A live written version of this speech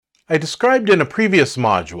I described in a previous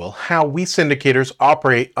module how we syndicators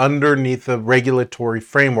operate underneath the regulatory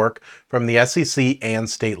framework from the SEC and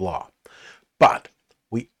state law. But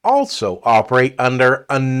we also operate under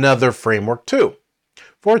another framework too.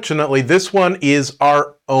 Fortunately, this one is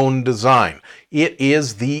our own design. It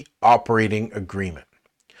is the operating agreement.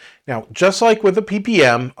 Now, just like with a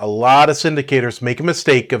PPM, a lot of syndicators make a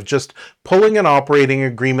mistake of just pulling an operating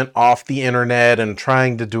agreement off the internet and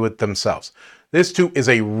trying to do it themselves. This too is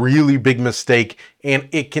a really big mistake, and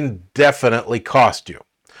it can definitely cost you.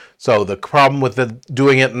 So the problem with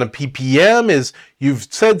doing it in a PPM is you've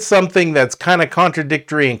said something that's kind of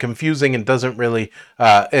contradictory and confusing and doesn't really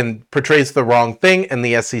and portrays the wrong thing, and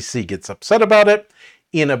the SEC gets upset about it.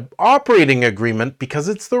 In an operating agreement, because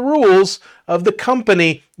it's the rules of the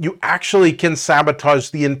company, you actually can sabotage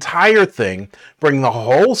the entire thing, bring the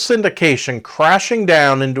whole syndication crashing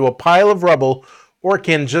down into a pile of rubble, or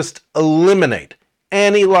can just eliminate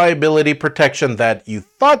any liability protection that you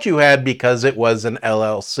thought you had because it was an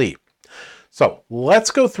LLC. So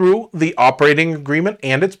let's go through the operating agreement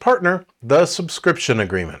and its partner, the subscription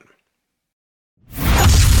agreement.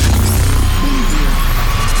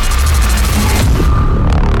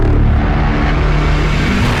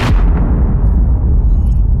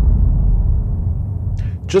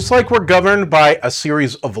 Just like we're governed by a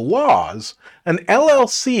series of laws, an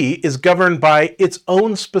LLC is governed by its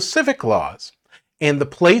own specific laws, and the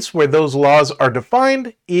place where those laws are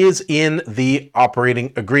defined is in the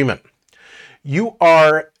operating agreement. You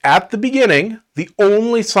are, at the beginning, the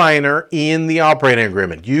only signer in the operating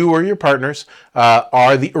agreement. You or your partners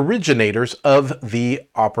are the originators of the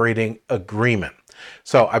operating agreement.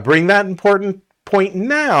 So I bring that important point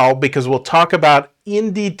now because we'll talk about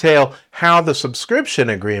in detail how the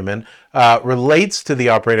subscription agreement relates to the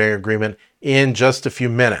operating agreement in just a few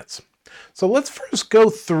minutes. So let's first go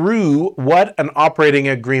through what an operating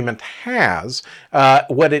agreement has,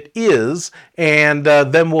 what it is, and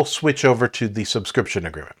then we'll switch over to the subscription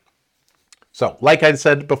agreement. So, like I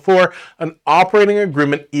said before, an operating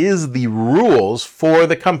agreement is the rules for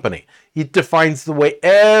the company. It defines the way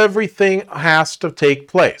everything has to take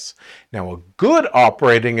place. Now, a good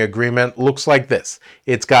operating agreement looks like this.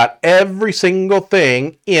 It's got every single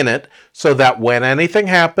thing in it so that when anything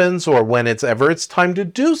happens or when it's time to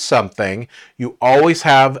do something, you always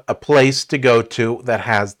have a place to go to that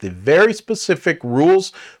has the very specific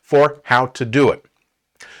rules for how to do it.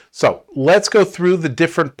 So let's go through the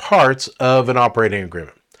different parts of an operating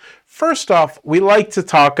agreement. First off, we like to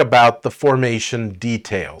talk about the formation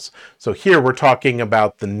details. So here we're talking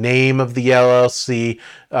about the name of the LLC,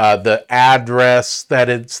 the address that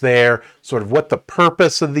it's there, sort of what the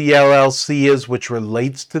purpose of the LLC is, which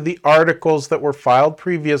relates to the articles that were filed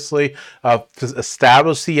previously to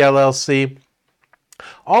establish the LLC.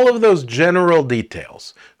 All of those general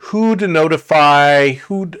details, who to notify,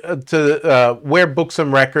 where books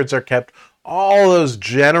and records are kept, all those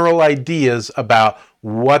general ideas about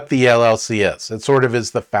what the LLC is. It sort of is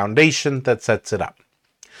the foundation that sets it up.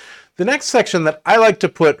 The next section that I like to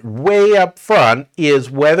put way up front is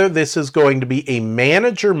whether this is going to be a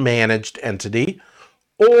manager-managed entity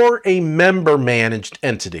or a member-managed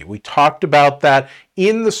entity. We talked about that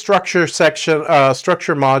in the structure section,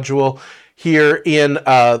 structure module here in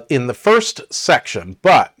the first section,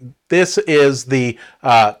 but this is the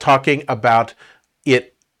talking about it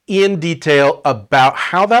in detail about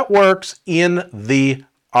how that works in the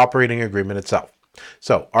operating agreement itself.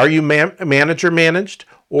 So are you manager managed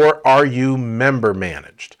or are you member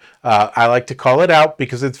managed? I like to call it out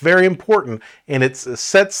because it's very important and it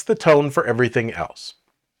sets the tone for everything else.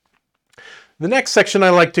 The next section I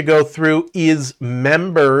like to go through is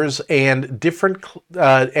members and different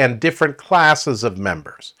classes of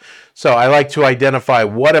members. So I like to identify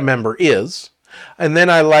what a member is, and then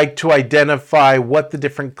I like to identify what the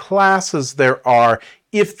different classes there are,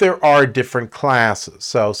 if there are different classes.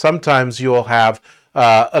 So sometimes you'll have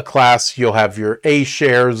a class, you'll have your A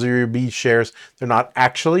shares or your B shares. They're not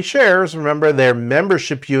actually shares. Remember, they're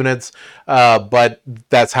membership units, but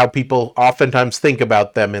that's how people oftentimes think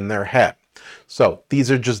about them in their head. So these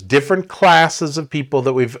are just different classes of people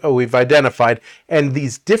that we've identified, and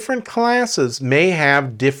these different classes may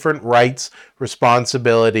have different rights,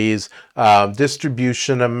 responsibilities,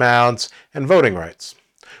 distribution amounts, and voting rights,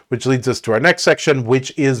 which leads us to our next section,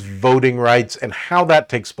 which is voting rights and how that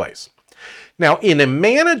takes place. Now, in a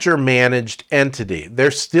manager-managed entity,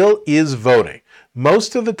 there still is voting.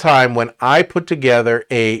 Most of the time when I put together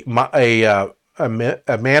a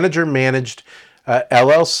manager-managed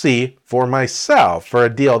LLC for myself, for a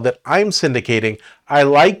deal that I'm syndicating, I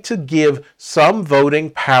like to give some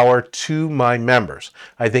voting power to my members.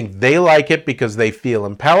 I think they like it because they feel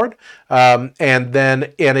empowered, and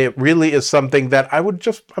it really is something that I'm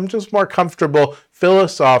just more comfortable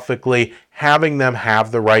philosophically having them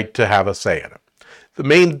have the right to have a say in it. The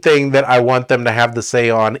main thing that I want them to have the say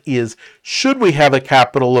on is, should we have a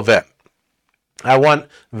capital event? I want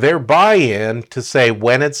their buy-in to say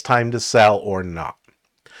when it's time to sell or not.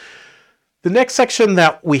 The next section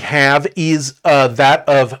that we have is that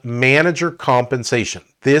of manager compensation.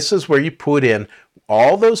 This is where you put in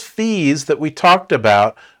all those fees that we talked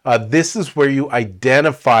about. This is where you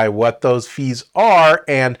identify what those fees are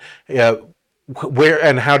and where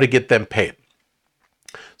and how to get them paid.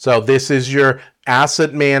 So this is your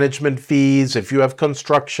asset management fees, if you have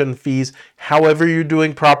construction fees, however you're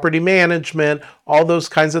doing property management, all those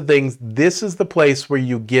kinds of things. This is the place where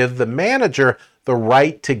you give the manager the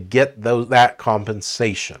right to get that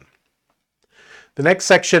compensation. The next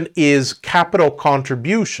section is capital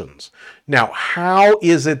contributions. Now, how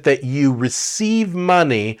is it that you receive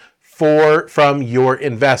money from your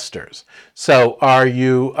investors? So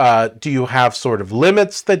do you have sort of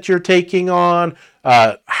limits that you're taking on?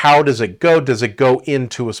 How does it go? Does it go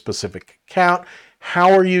into a specific account?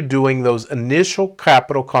 How are you doing those initial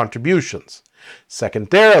capital contributions?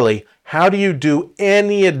 Secondarily, how do you do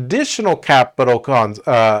any additional capital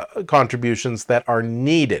contributions that are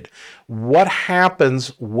needed? What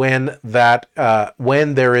happens when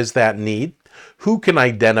there is that need? Who can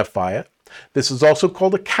identify it? This is also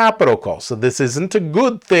called a capital call. So this isn't a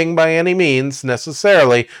good thing by any means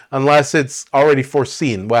necessarily, unless it's already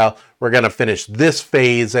foreseen. Well, we're going to finish this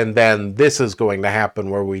phase and then this is going to happen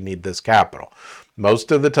where we need this capital.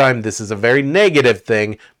 Most of the time, this is a very negative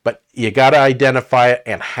thing, but you got to identify it,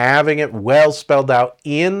 and having it well spelled out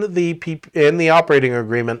in the operating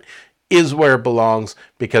agreement is where it belongs,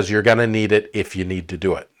 because you're going to need it if you need to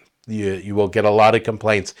do it. You will get a lot of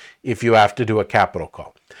complaints if you have to do a capital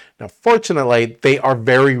call. Now, fortunately, they are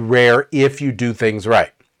very rare if you do things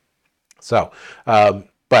right. So,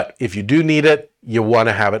 but if you do need it, you want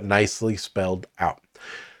to have it nicely spelled out.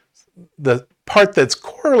 The part that's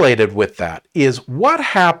correlated with that is what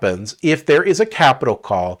happens if there is a capital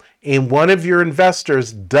call and one of your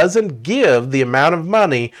investors doesn't give the amount of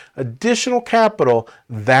money, additional capital,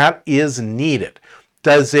 that is needed.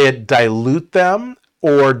 Does it dilute them?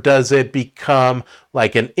 Or does it become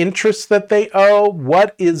like an interest that they owe?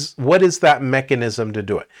 What is that mechanism to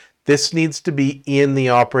do it? This needs to be in the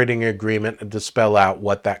operating agreement to spell out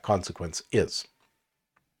what that consequence is.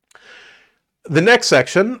 The next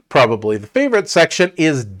section, probably the favorite section,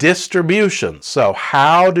 is distributions. So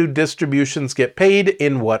how do distributions get paid?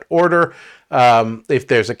 In what order? If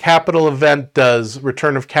there's a capital event, does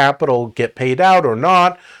return of capital get paid out or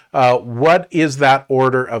not? What is that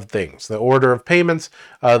order of things? The order of payments,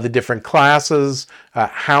 the different classes,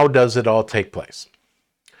 how does it all take place?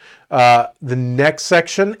 The next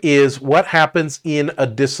section is what happens in a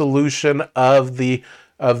dissolution of the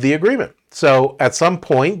agreement. So at some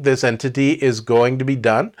point, this entity is going to be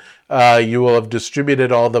done. You will have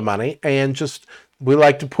distributed all the money, and we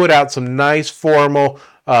like to put out some nice formal,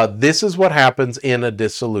 this is what happens in a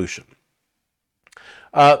dissolution.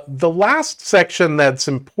 The last section that's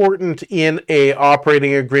important in a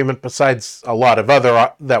operating agreement, besides a lot of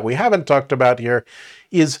other that we haven't talked about here,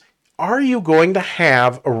 is, are you going to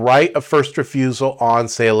have a right of first refusal on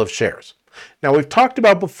sale of shares? Now, we've talked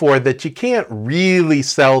about before that you can't really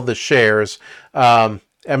sell the shares.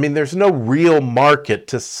 There's no real market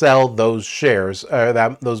to sell those shares,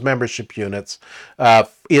 those membership units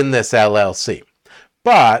in this LLC.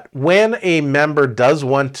 But when a member does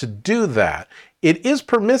want to do that, it is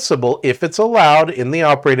permissible if it's allowed in the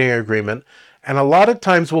operating agreement, and a lot of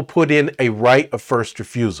times we'll put in a right of first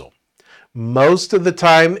refusal. Most of the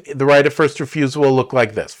time, the right of first refusal will look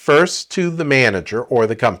like this. First, to the manager or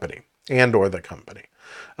the company,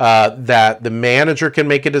 that the manager can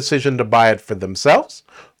make a decision to buy it for themselves,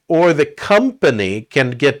 or the company can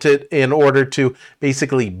get it in order to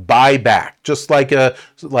basically buy back. Just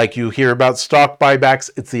like you hear about stock buybacks,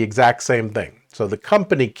 it's the exact same thing. So the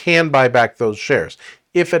company can buy back those shares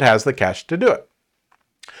if it has the cash to do it.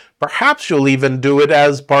 Perhaps you'll even do it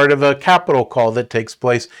as part of a capital call that takes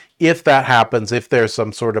place if that happens, if there's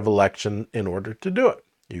some sort of election in order to do it.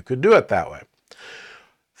 You could do it that way.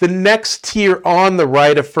 The next tier on the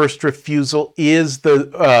right of first refusal is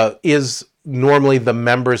normally the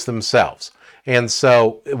members themselves. And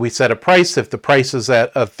so we set a price. If the price is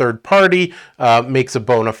at a third party, makes a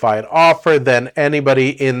bona fide offer, then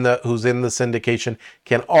anybody who's in the syndication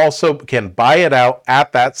can buy it out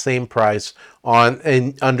at that same price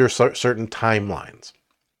under certain timelines.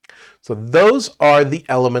 So So those are the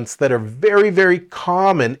elements that are very, very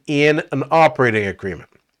common in an operating agreement.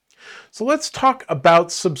 So let's talk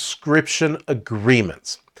about subscription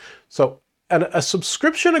agreements. So a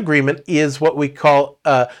subscription agreement is what we call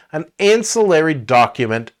an ancillary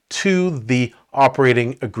document to the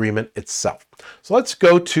operating agreement itself. So let's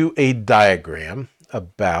go to a diagram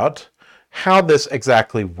about how this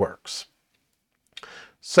exactly works.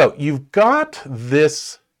 So you've got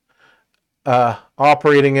this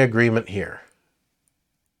operating agreement here.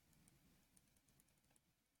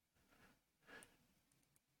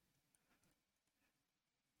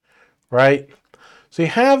 Right? So you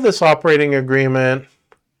have this operating agreement.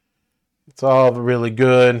 It's all really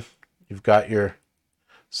good. You've got your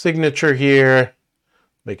signature here.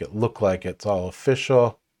 Make it look like it's all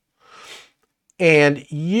official.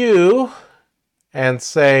 And you and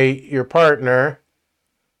say your partner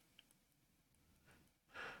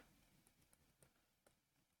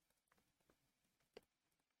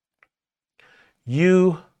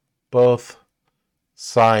you both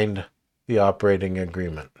signed the operating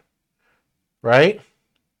agreement, right?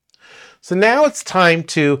 So now it's time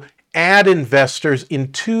to add investors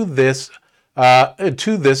into this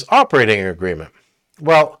operating agreement.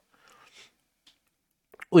 Well,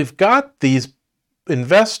 we've got these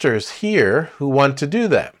investors here who want to do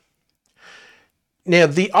that. Now,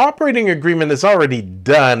 the operating agreement is already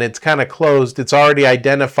done. It's kind of closed. It's already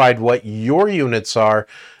identified what your units are,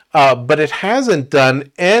 but it hasn't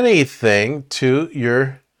done anything to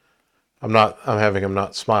your... I'm having them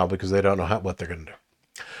not smile because they don't know what they're going to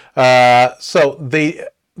do. So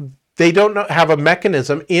they don't have a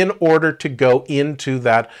mechanism in order to go into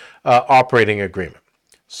that operating agreement.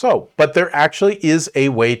 So, but there actually is a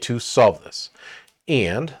way to solve this.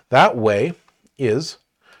 And that way is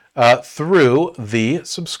through the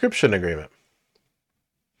subscription agreement.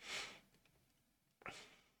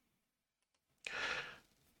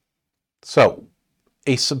 So,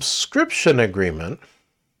 a subscription agreement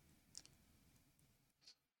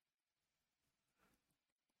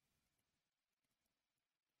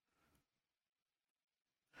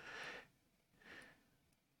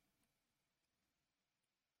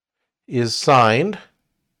is signed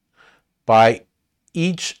by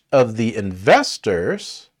each of the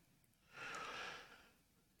investors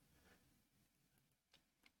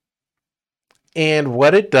and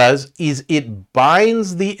what it does is it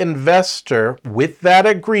binds the investor with that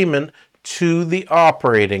agreement to the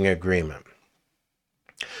operating agreement.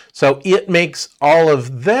 So it makes all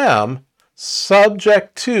of them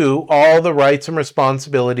subject to all the rights and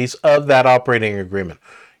responsibilities of that operating agreement.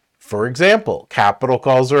 For example, capital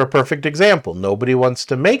calls are a perfect example. Nobody wants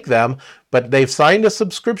to make them, but they've signed a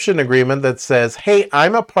subscription agreement that says, hey,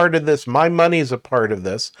 I'm a part of this. My money's a part of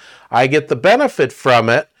this. I get the benefit from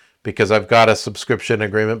it because I've got a subscription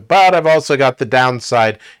agreement, but I've also got the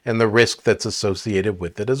downside and the risk that's associated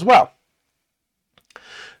with it as well.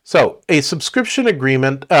 So a subscription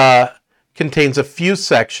agreement contains a few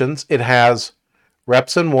sections. It has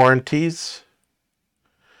reps and warranties,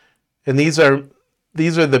 and these are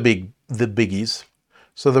the biggies.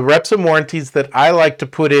 So the reps and warranties that I like to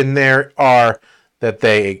put in there are that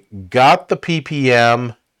they got the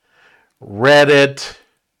PPM, read it,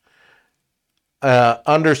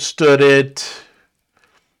 understood it,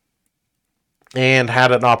 and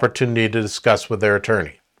had an opportunity to discuss with their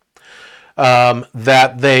attorney.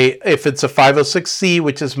 That if it's a 506C,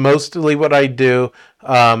 which is mostly what I do,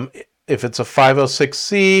 if it's a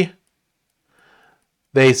 506C,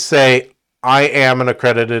 they say, I am an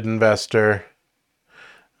accredited investor.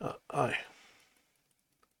 I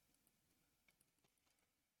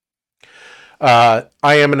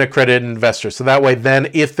am an accredited investor. So that way, then,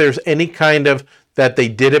 if there's any kind of that they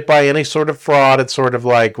did it by any sort of fraud, it's sort of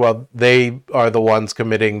like, well, they are the ones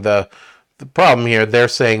committing the problem here. They're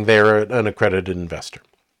saying they're an accredited investor.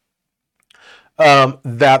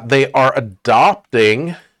 That they are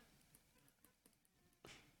adopting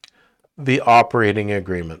the operating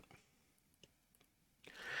agreement.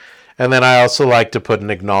 And then I also like to put an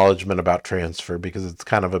acknowledgement about transfer because it's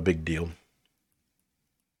kind of a big deal.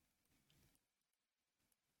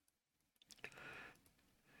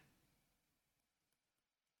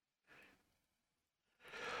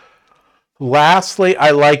 Lastly, I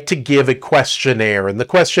like to give a questionnaire, and the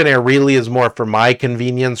questionnaire really is more for my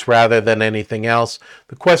convenience rather than anything else.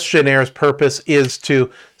 The questionnaires purpose is to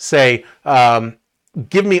say,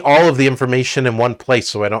 give me all of the information in one place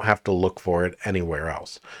so I don't have to look for it anywhere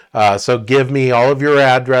else. So give me all of your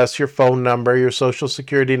address, your phone number, your social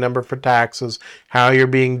security number for taxes, how you're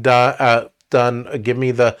being done. Give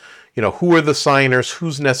me who are the signers,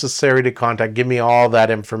 who's necessary to contact. Give me all that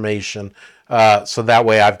information. So that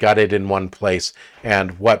way I've got it in one place.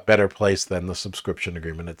 And what better place than the subscription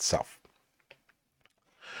agreement itself?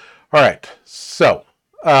 All right. So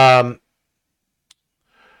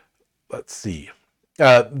let's see.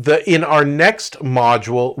 In our next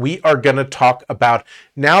module, we are going to talk about,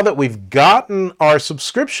 now that we've gotten our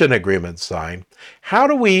subscription agreement signed,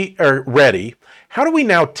 ready, how do we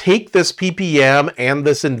now take this PPM and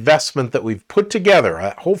this investment that we've put together,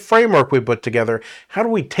 a whole framework we put together, how do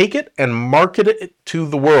we take it and market it to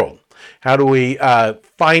the world? How do we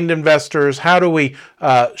find investors? How do we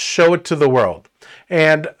show it to the world?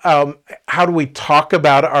 And how do we talk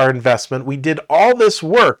about our investment? We did all this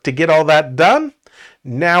work to get all that done.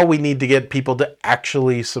 Now we need to get people to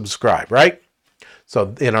actually subscribe, right?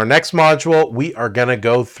 So in our next module, we are going to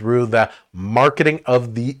go through the marketing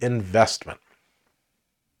of the investment.